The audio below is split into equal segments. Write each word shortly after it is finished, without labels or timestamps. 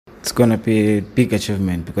It's going to be a big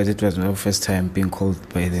achievement because it was our first time being called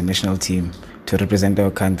by the national team to represent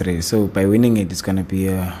our country. So by winning it, it's going to be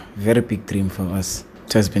a very big dream for us.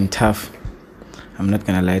 It has been tough. I'm not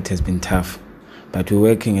going to lie, it has been tough. But we're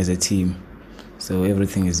working as a team, so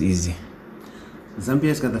everything is easy.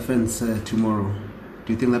 Zambia's got the fans tomorrow.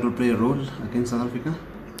 Do you think that will play a role against South Africa?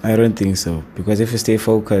 I don't think so, because if we stay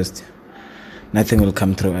focused, nothing will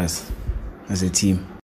come through us as a team.